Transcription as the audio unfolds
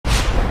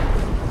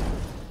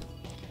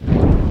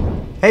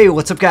Hey,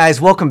 what's up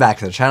guys? Welcome back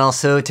to the channel.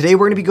 So today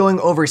we're going to be going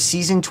over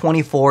Season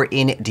 24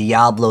 in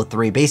Diablo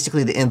 3,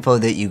 basically the info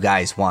that you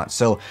guys want.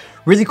 So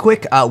really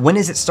quick, when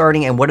is it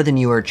starting and what are the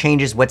newer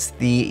changes? What's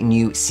the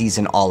new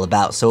season all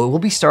about? So it will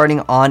be starting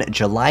on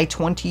July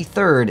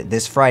 23rd,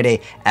 this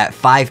Friday at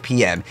 5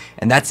 p.m.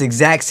 And that's the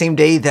exact same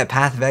day that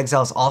Path of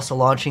Exile is also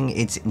launching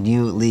its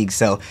new league.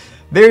 So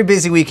very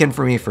busy weekend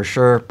for me for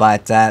sure,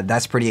 but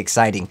that's pretty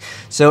exciting.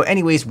 So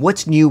anyways,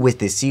 what's new with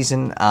this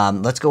season?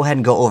 Let's go ahead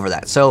and go over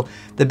that. So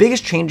the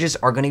biggest changes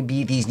are going to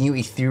be these new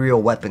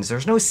ethereal weapons.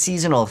 There's no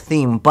seasonal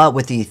theme, but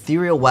with the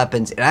ethereal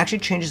weapons, it actually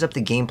changes up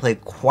the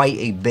gameplay quite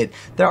a bit.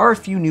 There are a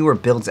few newer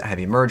builds that have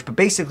emerged, but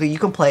basically you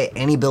can play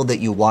any build that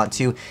you want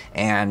to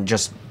and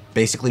just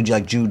basically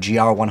like do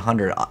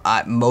GR100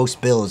 at most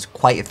builds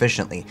quite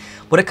efficiently.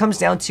 What it comes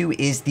down to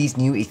is these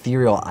new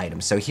ethereal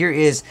items. So here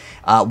is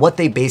what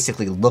they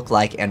basically look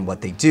like and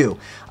what they do.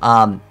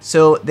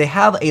 So they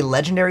have a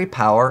legendary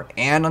power,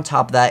 and on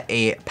top of that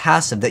a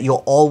passive that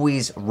you'll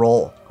always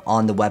roll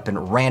on the weapon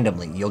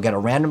randomly. You'll get a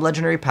random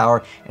legendary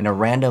power and a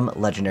random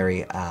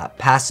legendary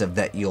passive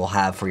that you'll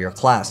have for your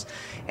class.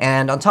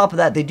 And on top of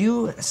that,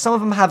 some of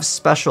them have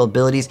special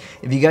abilities.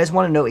 If you guys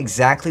want to know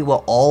exactly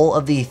what all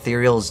of the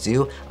ethereals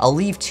do, I'll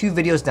leave two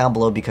videos down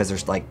below because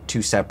there's like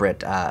two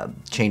separate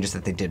changes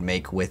that they did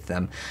make with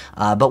them.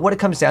 But what it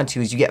comes down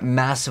to is you get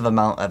massive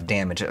amount of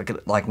damage.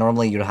 Like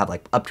normally you'd have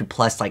like up to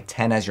plus like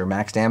 10 as your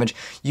max damage.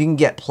 You can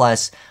get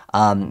plus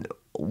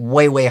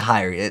way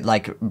higher. It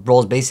like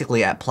rolls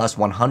basically at plus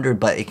 100,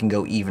 but it can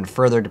go even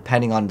further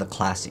depending on the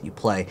class that you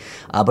play.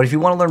 But if you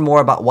want to learn more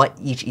about what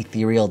each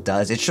ethereal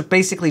does, it's just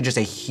basically just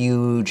a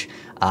huge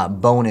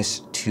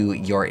bonus to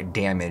your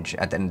damage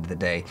at the end of the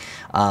day,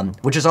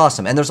 which is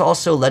awesome. And there's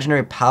also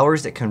legendary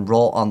powers that can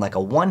roll on like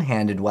a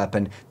one-handed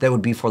weapon that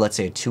would be for, let's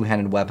say, a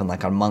two-handed weapon,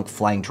 like on Monk.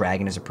 Flying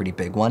Dragon is a pretty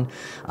big one.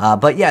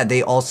 But yeah,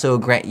 they also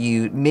grant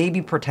you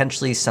maybe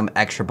potentially some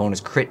extra bonus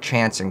crit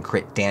chance and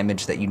crit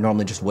damage that you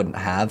normally just wouldn't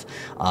have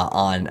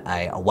on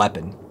a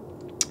weapon.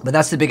 But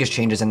that's the biggest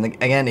changes. And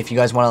again, if you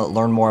guys want to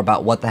learn more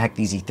about what the heck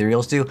these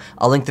ethereals do,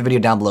 I'll link the video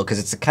down below because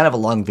it's kind of a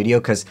long video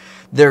because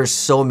there's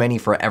so many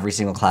for every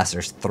single class.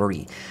 There's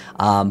 3.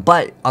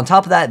 But on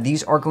top of that,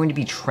 these are going to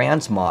be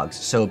transmogs.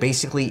 So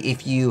basically,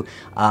 if you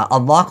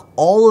unlock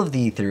all of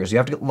the ethereals, you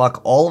have to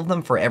unlock all of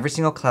them for every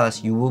single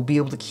class, you will be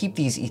able to keep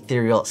these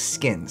ethereal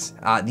skins.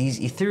 These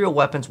ethereal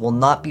weapons will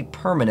not be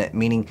permanent,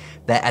 meaning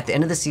that at the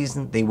end of the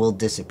season, they will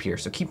disappear.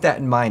 So keep that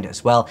in mind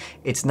as well.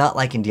 It's not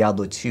like in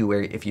Diablo 2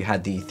 where if you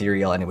had the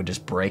ethereal and it would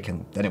just break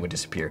and then it would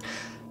disappear.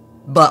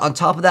 But on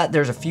top of that,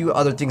 there's a few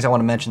other things I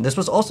want to mention. This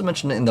was also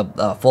mentioned in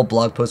the full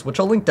blog post, which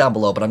I'll link down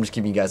below, but I'm just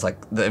giving you guys like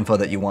the info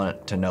that you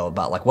want to know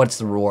about, like what's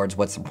the rewards,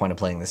 what's the point of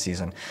playing this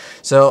season.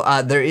 So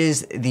there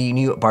is the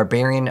new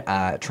Barbarian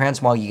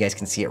transmog. You guys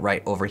can see it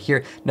right over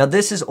here. Now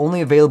this is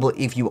only available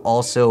if you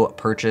also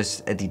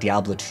purchase the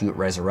Diablo 2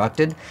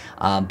 Resurrected,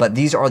 but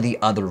these are the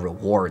other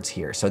rewards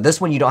here. So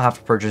this one you don't have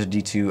to purchase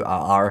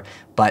D2R,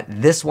 but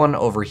this one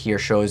over here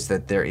shows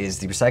that there is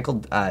the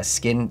recycled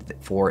skin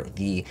for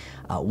the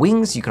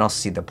wings. You can also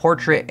see the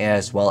portrait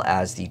as well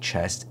as the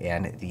chest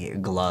and the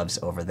gloves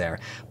over there.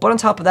 But on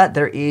top of that,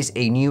 there is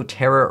a new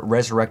Terra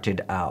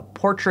Resurrected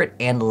portrait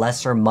and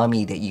lesser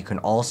mummy that you can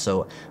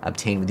also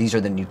obtain. These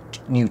are the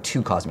new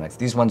 2 cosmetics.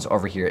 These ones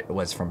over here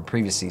was from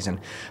previous season,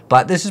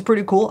 but this is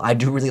pretty cool. I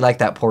do really like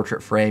that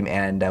portrait frame,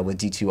 and with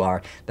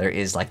D2R, there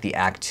is like the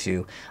Act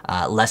 2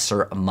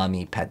 lesser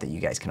mummy pet that you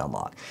guys can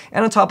unlock.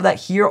 And on top of that,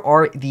 here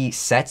are the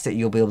sets that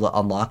you'll be able to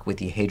unlock with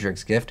the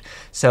Hadrig's Gift.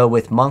 So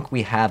with Monk,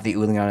 we have the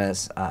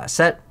Uliana's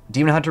set.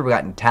 Demon Hunter, we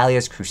got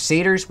Natalia's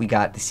Crusaders, we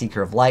got the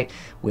Seeker of Light.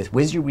 With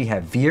Wizard, we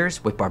have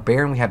Veers. With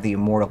Barbarian, we have the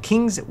Immortal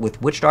Kings. With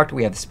Witch Doctor,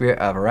 we have the Spirit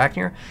of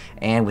Arachnir.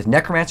 And with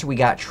Necromancer, we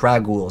got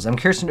Traghouls. I'm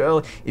curious to know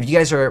if you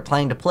guys are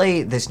planning to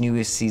play this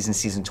newest season,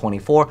 Season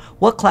 24,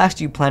 what class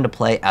do you plan to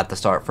play at the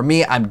start? For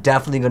me, I'm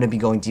definitely going to be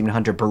going Demon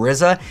Hunter.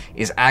 Bariza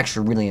is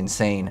actually really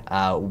insane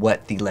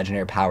what the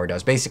legendary power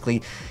does.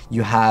 Basically,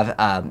 you have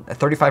a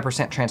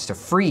 35% chance to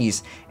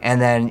freeze, and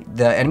then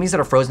the enemies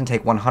that are frozen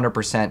take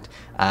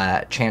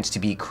 100% chance to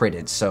be critted.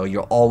 So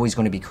you're always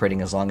going to be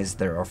critting as long as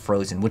they are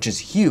frozen, which is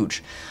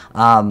huge.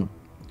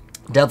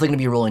 Definitely going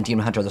to be rolling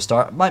Demon Hunter at the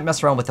start. Might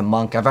mess around with the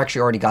Monk. I've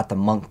actually already got the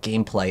Monk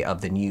gameplay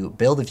of the new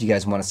build if you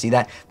guys want to see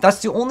that.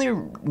 That's the only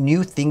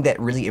new thing that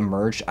really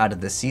emerged out of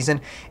this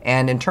season.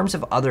 And in terms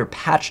of other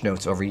patch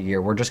notes over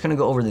here, we're just going to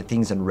go over the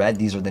things in red.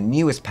 These are the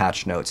newest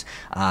patch notes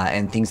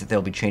and things that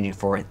they'll be changing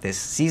for this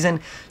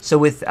season. So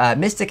with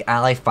Mystic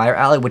Ally, Fire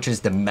Ally, which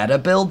is the meta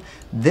build,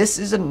 this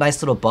is a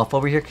nice little buff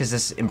over here because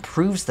this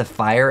improves the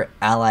Fire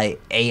Ally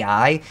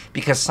AI,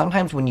 because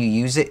sometimes when you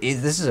use it,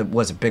 this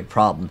was a big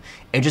problem.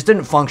 It just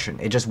didn't function.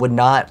 It just would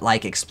not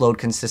like explode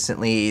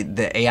consistently.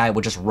 The AI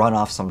would just run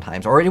off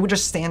sometimes, or it would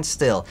just stand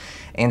still.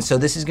 And so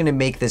this is going to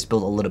make this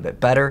build a little bit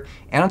better.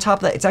 And on top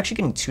of that, it's actually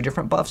getting 2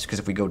 different buffs, because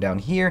if we go down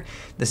here,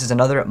 this is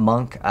another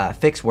monk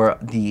fix where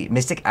the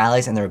mystic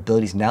allies and their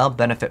abilities now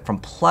benefit from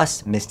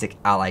plus mystic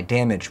ally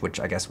damage, which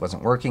I guess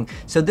wasn't working.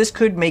 So this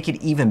could make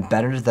it even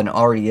better than it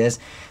already is.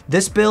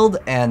 This build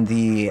and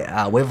the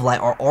Wave of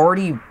Light are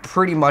already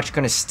pretty much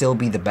going to still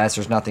be the best.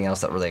 There's nothing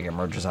else that really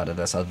emerges out of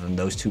this other than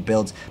those 2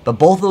 builds, but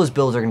both of those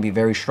builds are going to be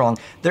very strong.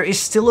 There is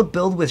still a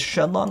build with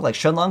Shenlong. Like,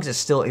 Shenlong's is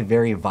still a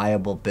very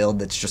viable build.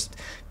 That's just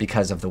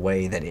because of the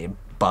way that it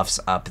buffs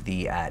up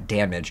the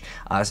damage.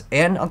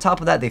 And on top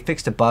of that, they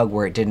fixed a bug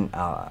where it didn't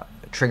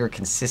trigger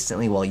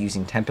consistently while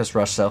using Tempest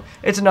Rush, so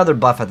it's another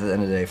buff at the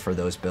end of the day for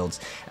those builds.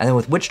 And then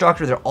with Witch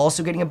Doctor, they're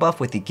also getting a buff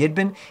with the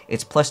Gidbin.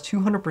 It's plus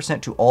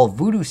 200% to all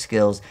voodoo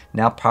skills,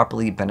 now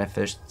properly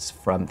benefits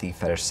from the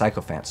Fetish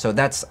Sycophant. So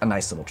that's a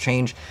nice little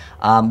change.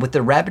 With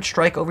the Rapid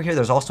Strike over here,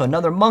 there's also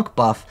another monk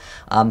buff.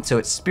 So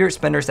it's Spirit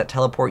Spenders that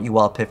teleport you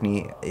while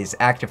Epiphany is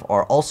active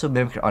are also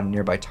mimicked on a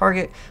nearby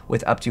target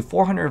with up to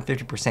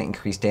 450%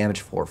 increased damage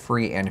for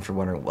free. And if you're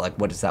wondering, like,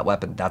 what is that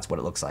weapon? That's what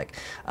it looks like,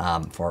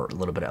 for a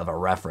little bit of a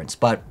reference.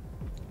 But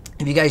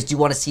if you guys do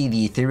want to see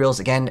the Ethereals,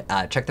 again,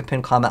 check the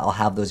pinned comment. I'll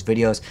have those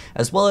videos,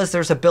 as well as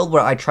there's a build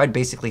where I tried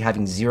basically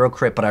having 0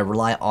 crit, but I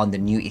rely on the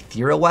new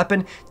Ethereal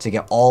weapon to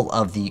get all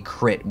of the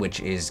crit,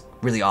 which is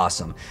really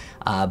awesome.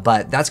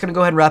 But that's going to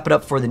go ahead and wrap it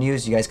up for the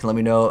news. You guys can let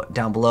me know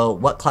down below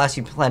what class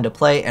you plan to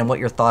play and what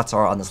your thoughts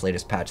are on this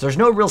latest patch. There's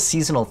no real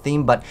seasonal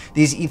theme, but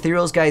these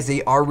Ethereals, guys,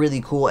 they are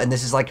really cool, and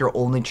this is like your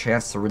only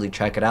chance to really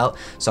check it out.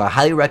 So I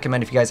highly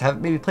recommend, if you guys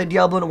haven't maybe played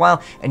Diablo in a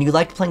while and you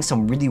like playing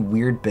some really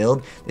weird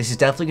build, this is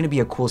definitely going to be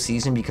a cool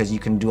season, because you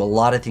can do a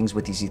lot of things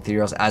with these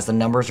Ethereals as the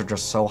numbers are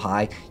just so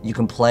high. You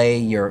can play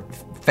your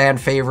fan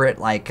favorite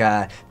like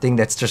thing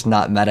that's just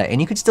not meta, and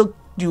you could still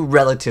do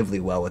relatively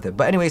well with it.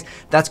 But anyways,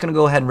 that's going to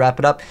go ahead and wrap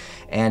it up.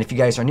 And if you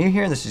guys are new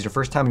here and this is your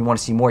first time, you want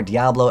to see more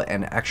Diablo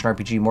and action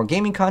RPG, more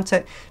gaming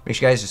content, make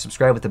sure you guys are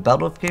subscribed with the bell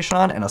notification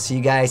on, and I'll see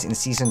you guys in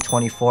season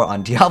 24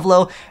 on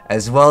Diablo,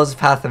 as well as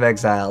Path of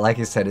Exile. Like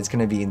I said, it's going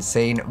to be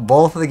insane.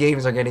 Both of the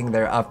games are getting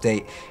their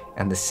update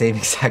and the same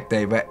exact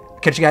day.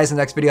 But catch you guys in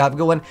the next video. Have a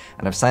good one,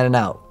 and I'm signing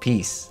out.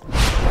 Peace.